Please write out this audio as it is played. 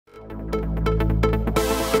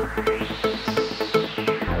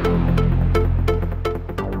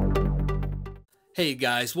Hey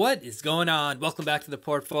guys, what is going on? Welcome back to the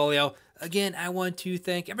portfolio. Again, I want to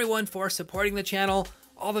thank everyone for supporting the channel,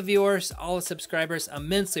 all the viewers, all the subscribers.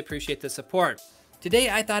 Immensely appreciate the support. Today,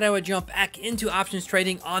 I thought I would jump back into options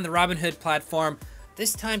trading on the Robinhood platform.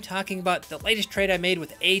 This time talking about the latest trade I made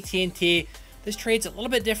with AT&T. This trade's a little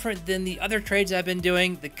bit different than the other trades I've been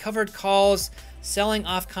doing. The covered calls, selling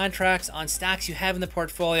off contracts on stocks you have in the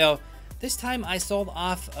portfolio. This time I sold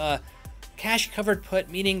off cash covered put,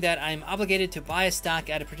 meaning that I'm obligated to buy a stock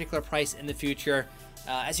at a particular price in the future.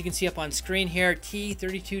 As you can see up on screen here, T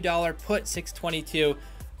 $32 put 622.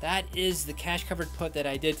 That is the cash covered put that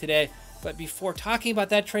I did today. But before talking about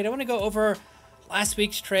that trade, I want to go over last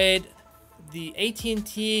week's trade, the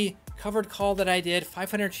AT&T covered call that I did,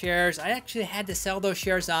 500 shares. I actually had to sell those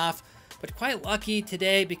shares off, but quite lucky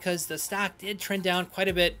today because the stock did trend down quite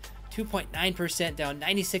a bit, 2.9%, down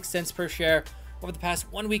 96 cents per share. Over the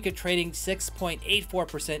past 1 week of trading,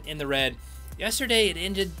 6.84% in the red. Yesterday, it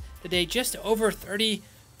ended the day just over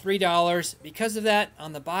 $33. Because of that,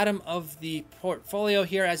 on the bottom of the portfolio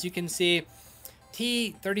here, as you can see,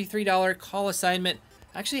 T $33 call assignment.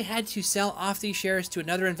 Actually had to sell off these shares to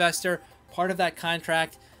another investor, part of that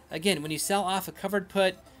contract. Again, when you sell off a covered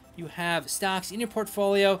put, you have stocks in your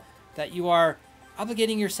portfolio that you are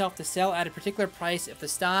obligating yourself to sell at a particular price. If the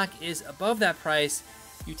stock is above that price,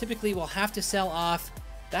 you typically will have to sell off.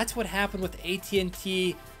 That's what happened with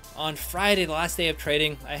AT&T on Friday, the last day of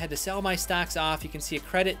trading. I had to sell my stocks off. You can see a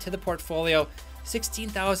credit to the portfolio,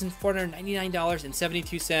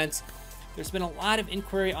 $16,499.72. There's been a lot of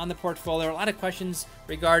inquiry on the portfolio, a lot of questions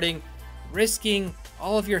regarding risking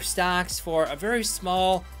all of your stocks for a very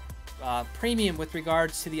small premium with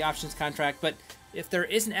regards to the options contract. But if there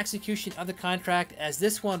is an execution of the contract, as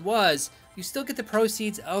this one was, you still get the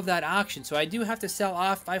proceeds of that auction. So I do have to sell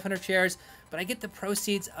off 500 shares, but I get the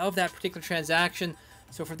proceeds of that particular transaction.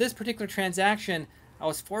 So for this particular transaction, I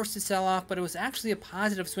was forced to sell off, but it was actually a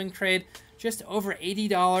positive swing trade, just over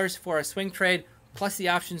 $80 for a swing trade, plus the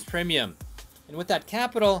options premium. And with that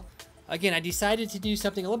capital, again, I decided to do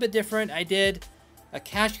something a little bit different. I did a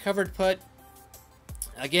cash covered put,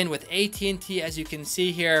 again with AT&T, as you can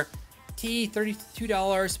see here, T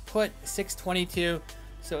 $32 put 622.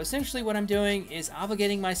 So essentially what I'm doing is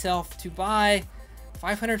obligating myself to buy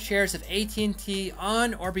 500 shares of AT&T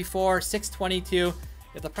on or before 622.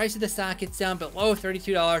 If the price of the stock gets down below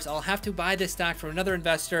 $32, I'll have to buy this stock from another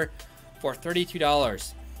investor for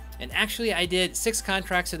 $32. And actually I did 6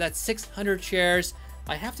 contracts, so that's 600 shares.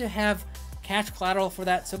 I have to have cash collateral for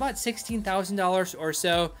that, so about $16,000 or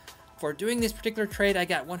so. For doing this particular trade, I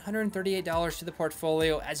got $138 to the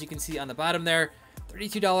portfolio, as you can see on the bottom there.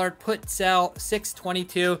 $32 put sell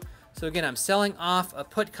 622. So again, I'm selling off a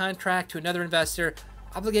put contract to another investor,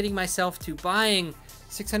 obligating myself to buying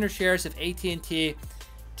 600 shares of AT&T.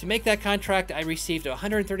 To make that contract, I received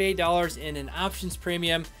 $138 in an options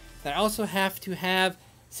premium. Then I also have to have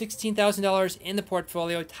 $16,000 in the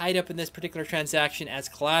portfolio tied up in this particular transaction as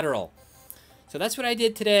collateral. So that's what I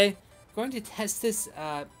did today. I'm going to test this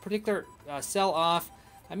particular sell off.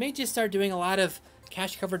 I may just start doing a lot of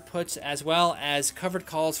cash covered puts as well as covered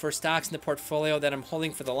calls for stocks in the portfolio that I'm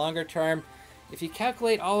holding for the longer term. If you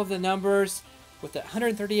calculate all of the numbers with the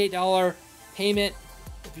 $138 payment,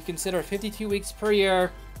 if you consider 52 weeks per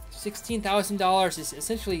year, $16,000 is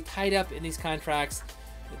essentially tied up in these contracts.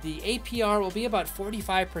 The APR will be about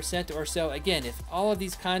 45% or so. Again, if all of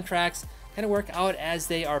these contracts kind of work out as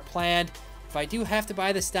they are planned, if I do have to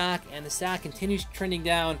buy the stock and the stock continues trending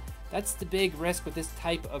down, that's the big risk with this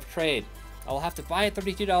type of trade. I'll have to buy at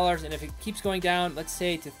 $32, and if it keeps going down, let's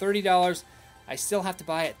say to $30, I still have to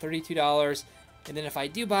buy at $32. And then if I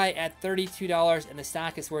do buy at $32 and the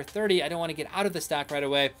stock is worth $30, I don't want to get out of the stock right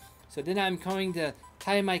away. So then I'm going to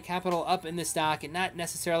tie my capital up in the stock and not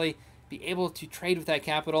necessarily be able to trade with that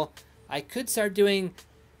capital. I could start doing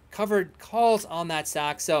covered calls on that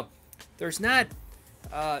stock. So there's not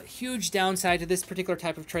a huge downside to this particular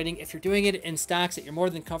type of trading. If you're doing it in stocks that you're more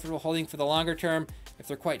than comfortable holding for the longer term, if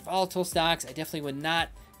they're quite volatile stocks, I definitely would not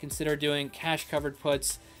consider doing cash covered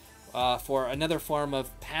puts for another form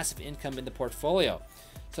of passive income in the portfolio.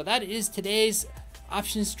 So that is today's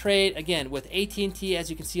options trade, again with AT&T, as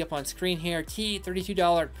you can see up on screen here, T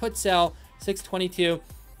 $32 put sell 622.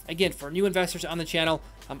 Again, for new investors on the channel,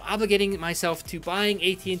 I'm obligating myself to buying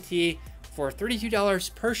AT&T for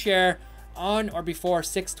 $32 per share on or before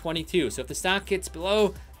 622. So if the stock gets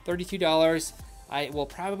below $32, I will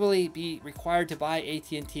probably be required to buy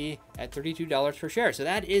AT&T at $32 per share. So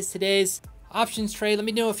that is today's options trade. Let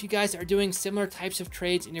me know if you guys are doing similar types of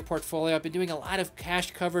trades in your portfolio. I've been doing a lot of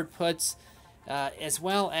cash covered puts as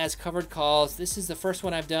well as covered calls. This is the first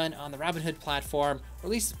one I've done on the Robinhood platform, or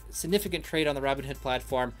at least significant trade on the Robinhood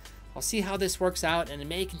platform. I'll see how this works out, and I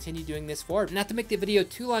may continue doing this forward. Not to make the video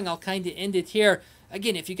too long, I'll kind of end it here.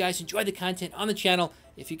 Again, if you guys enjoy the content on the channel,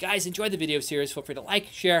 if you guys enjoy the video series, feel free to like,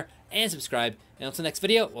 share, and subscribe. And until the next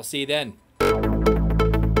video, we'll see you then.